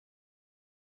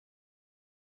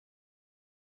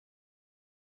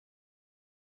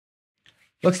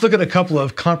Let's look at a couple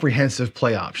of comprehensive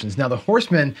play options. Now, the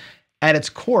Horseman, at its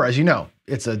core, as you know,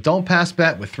 it's a don't pass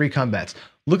bet with 3 come bets.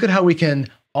 Look at how we can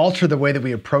alter the way that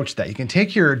we approach that. You can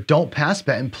take your don't pass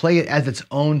bet and play it as its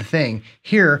own thing.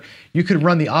 Here, you could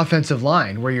run the offensive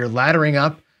line where you're laddering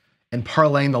up and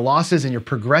parlaying the losses and you're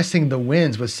progressing the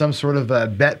wins with some sort of a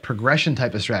bet progression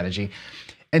type of strategy.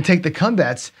 And take the come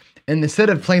bets, and instead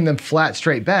of playing them flat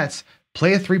straight bets,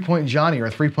 play a 3-point Johnny or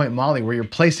a 3-point Molly where you're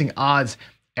placing odds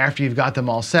after you've got them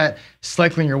all set,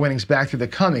 cycling your winnings back through the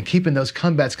come and keeping those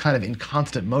come bets kind of in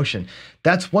constant motion.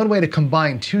 That's one way to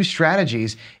combine 2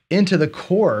 strategies into the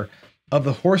core of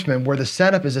the Horseman where the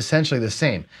setup is essentially the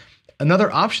same.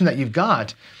 Another option that you've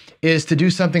got is to do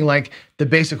something like the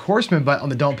basic Horseman, but on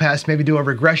the don't pass, maybe do a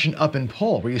regression up and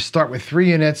pull where you start with 3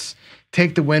 units,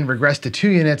 take the win, regress to 2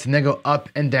 units, and then go up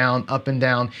and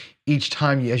down each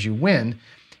time as you win.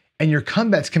 And your come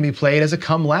bets can be played as a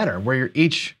come ladder, where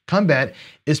each come bet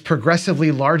is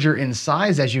progressively larger in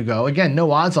size as you go. Again, no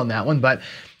odds on that one, but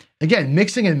again,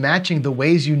 mixing and matching the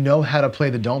ways you know how to play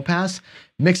the don't pass,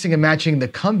 mixing and matching the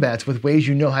come bets with ways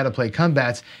you know how to play come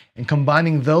bets, and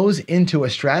combining those into a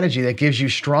strategy that gives you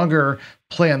stronger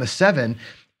play on the 7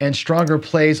 and stronger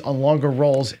plays on longer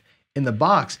rolls in the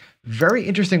box. Very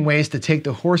interesting ways to take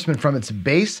the Horseman from its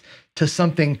base to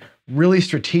something really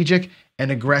strategic and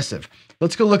aggressive.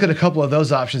 Let's go look at a couple of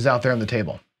those options out there on the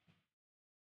table.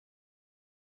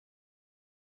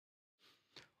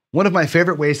 One of my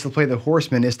favorite ways to play the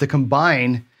Horseman is to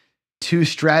combine 2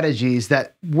 strategies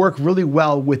that work really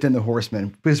well within the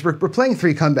Horseman, because we're playing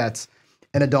 3 come bets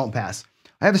and a don't pass.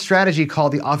 I have a strategy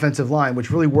called the offensive line,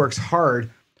 which really works hard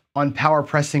on power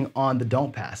pressing on the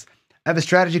don't pass. I have a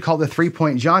strategy called the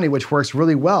 3-point Johnny, which works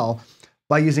really well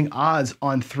by using odds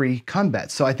on 3 come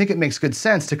bets. So I think it makes good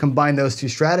sense to combine those 2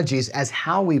 strategies as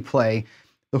how we play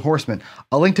the Horseman.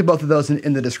 I'll link to both of those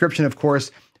in the description, of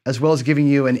course, as well as giving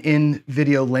you an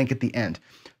in-video link at the end.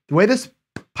 The way this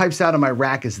pipes out on my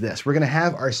rack is this. We're gonna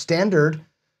have our standard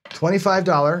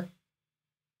 $25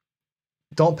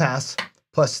 don't pass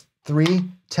plus 3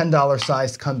 $10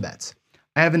 sized come bets.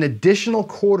 I have an additional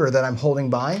quarter that I'm holding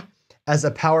by as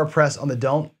a power press on the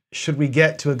don't should we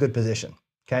get to a good position,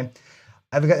 okay?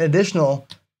 I've got an additional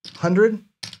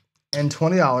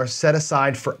 $120 set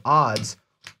aside for odds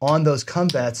on those come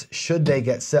bets should they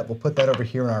get set. We'll put that over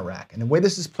here in our rack. And the way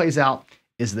this plays out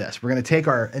is this. We're gonna take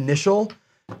our initial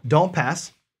don't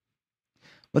pass.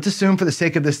 Let's assume for the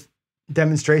sake of this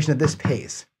demonstration that this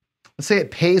pays. Let's say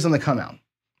it pays on the come out.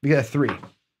 We get a 3.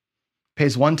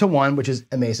 Pays 1 to 1, which is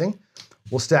amazing.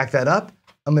 We'll stack that up.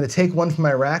 I'm gonna take one from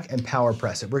my rack and power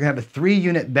press it. We're gonna have a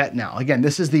 3-unit bet now. Again,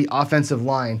 this is the offensive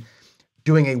line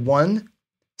doing a 1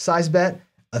 size bet,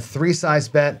 a 3 size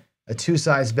bet, a 2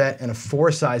 size bet, and a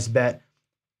 4 size bet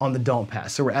on the don't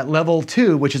pass. So we're at level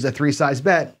 2, which is a 3 size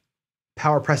bet,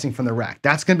 power pressing from the rack.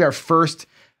 That's gonna be our first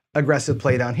aggressive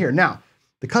play down here. Now,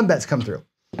 the come bets come through,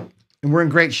 and we're in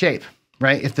great shape,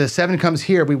 right? If the 7 comes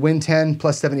here, we win 10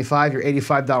 plus 75, you're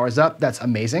 $85 up. That's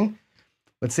amazing.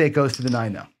 Let's say it goes to the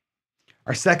 9 though.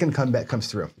 Our second come bet comes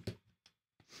through.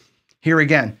 Here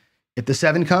again, if the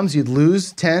 7 comes, you'd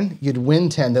lose 10, you'd win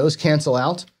 10. Those cancel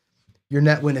out. Your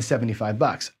net win is 75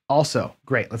 bucks. Also,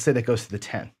 great. Let's say that goes to the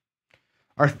 10.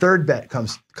 Our third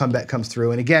come bet comes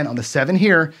through. And again, on the 7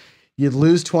 here, you'd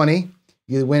lose 20,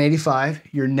 you'd win 85.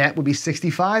 Your net would be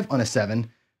 65 on a 7.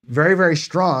 Very, very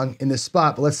strong in this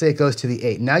spot, but let's say it goes to the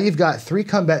 8. Now you've got 3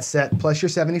 come bets set plus your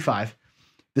 75.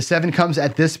 The 7 comes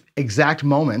at this exact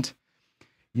moment.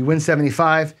 You win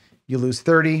 75, you lose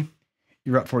 30,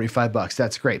 you're up 45 bucks.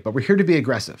 That's great, but we're here to be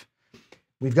aggressive.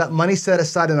 We've got money set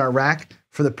aside in our rack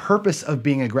for the purpose of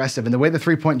being aggressive. And the way the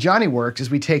 3-point Johnny works is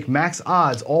we take max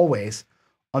odds always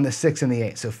on the 6 and the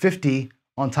 8. So 50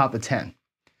 on top of 10.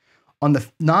 On the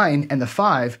 9 and the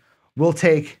 5, we'll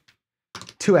take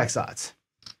 2x odds,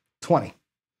 20.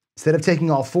 Instead of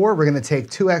taking all 4, we're gonna take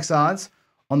 2x odds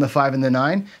on the 5 and the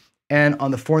 9. And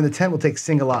on the 4 and the 10, we'll take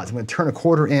single odds. I'm gonna turn a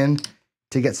quarter in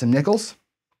to get some nickels.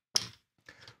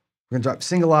 We're gonna drop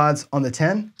single odds on the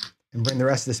 10 and bring the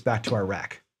rest of this back to our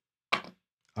rack.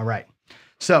 All right,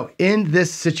 so in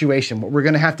this situation, what we're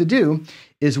gonna have to do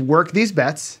is work these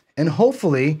bets and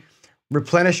hopefully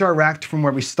replenish our rack from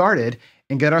where we started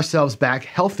and get ourselves back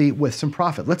healthy with some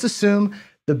profit. Let's assume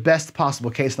the best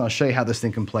possible case, and I'll show you how this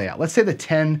thing can play out. Let's say the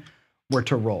 10 were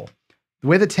to roll. The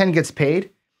way the 10 gets paid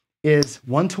is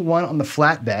 1 to 1 on the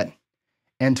flat bet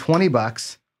and 20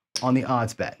 bucks on the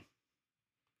odds bet.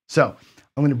 So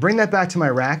I'm gonna bring that back to my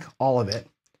rack, all of it.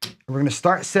 And we're gonna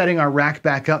start setting our rack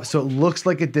back up so it looks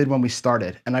like it did when we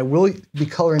started. And I will be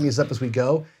coloring these up as we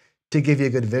go to give you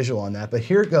a good visual on that. But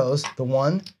here it goes, the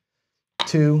 1,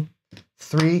 2,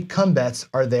 3 come bets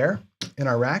are there. in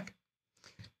our rack,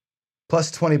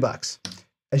 plus 20 bucks.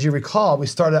 As you recall, we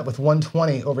started out with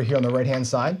 120 over here on the right-hand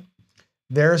side.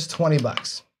 There's 20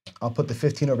 bucks. I'll put the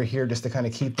 15 over here just to kind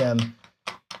of keep them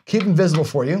visible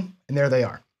for you, and there they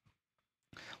are.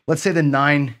 Let's say the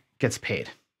 9 gets paid.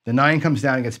 The 9 comes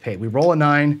down and gets paid. We roll a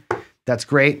 9, that's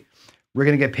great. We're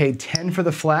gonna get paid 10 for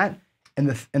the flat, and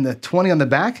the 20 on the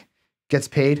back gets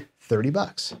paid 30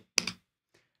 bucks.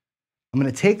 I'm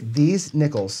gonna take these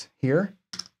nickels here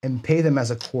and pay them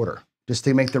as a quarter, just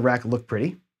to make the rack look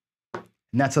pretty.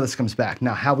 And that's how this comes back.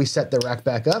 Now, how we set the rack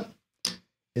back up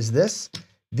is this.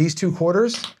 These 2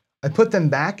 quarters, I put them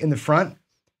back in the front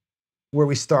where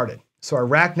we started. So our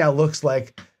rack now looks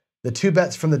like the 2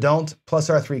 bets from the don't plus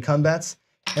our 3 come bets.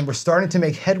 And we're starting to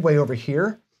make headway over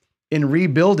here in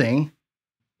rebuilding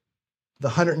the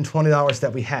 $120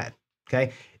 that we had,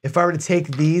 okay? If I were to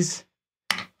take these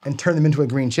and turn them into a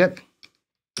green chip,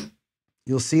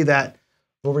 you'll see that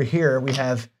over here we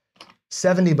have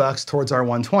 70 bucks towards our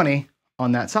 120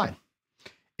 on that side.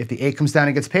 If the 8 comes down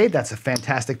and gets paid, that's a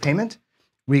fantastic payment.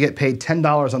 We get paid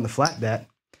 $10 on the flat bet,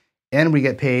 and we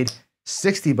get paid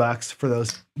 60 bucks for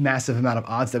those massive amount of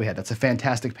odds that we had. That's a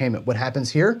fantastic payment. What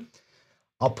happens here?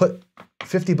 I'll put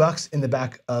 50 bucks in the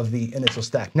back of the initial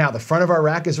stack. Now, the front of our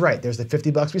rack is right. There's the 50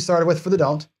 bucks we started with for the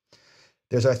don't.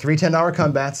 There's our 3 $10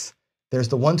 come bets. There's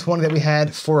the 120 that we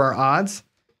had for our odds.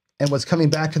 And what's coming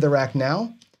back to the rack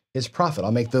now is profit.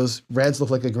 I'll make those reds look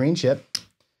like a green chip.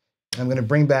 I'm gonna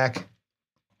bring back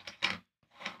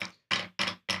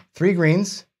 3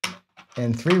 greens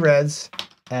and 3 reds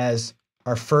as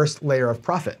our first layer of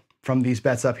profit from these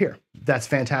bets up here. That's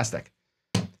fantastic.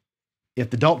 If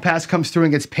the don't pass comes through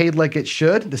and gets paid like it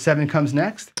should, the 7 comes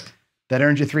next, that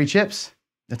earns you 3 chips.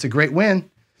 That's a great win.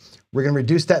 We're gonna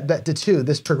reduce that bet to 2.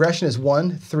 This progression is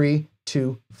 1, 3,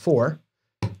 2, 4.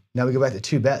 Now we go back to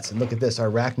 2 bets and look at this. Our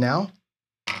rack now,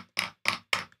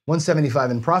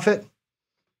 175 in profit.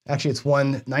 Actually, it's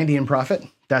 190 in profit.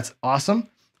 That's awesome.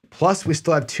 Plus, we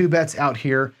still have 2 bets out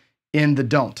here in the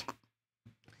don't.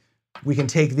 We can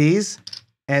take these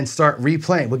and start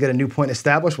replaying. We'll get a new point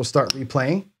established. We'll start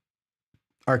replaying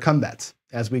our come bets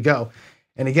as we go.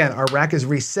 And again, our rack is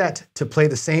reset to play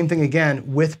the same thing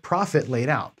again with profit laid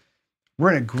out.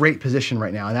 We're in a great position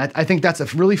right now. And I think that's a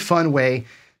really fun way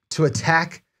to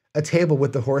attack a table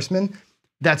with the Horseman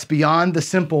that's beyond the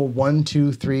simple 1,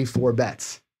 2, 3, 4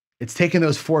 bets. It's taking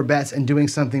those 4 bets and doing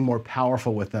something more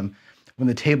powerful with them when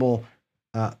the table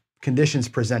conditions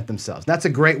present themselves. That's a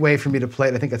great way for me to play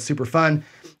it. I think that's super fun.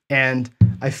 And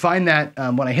I find that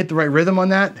when I hit the right rhythm on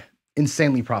that,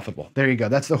 insanely profitable. There you go.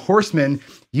 That's the Horseman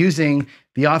using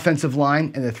the offensive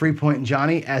line and the 3-point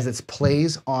Johnny as its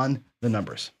plays on the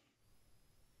numbers.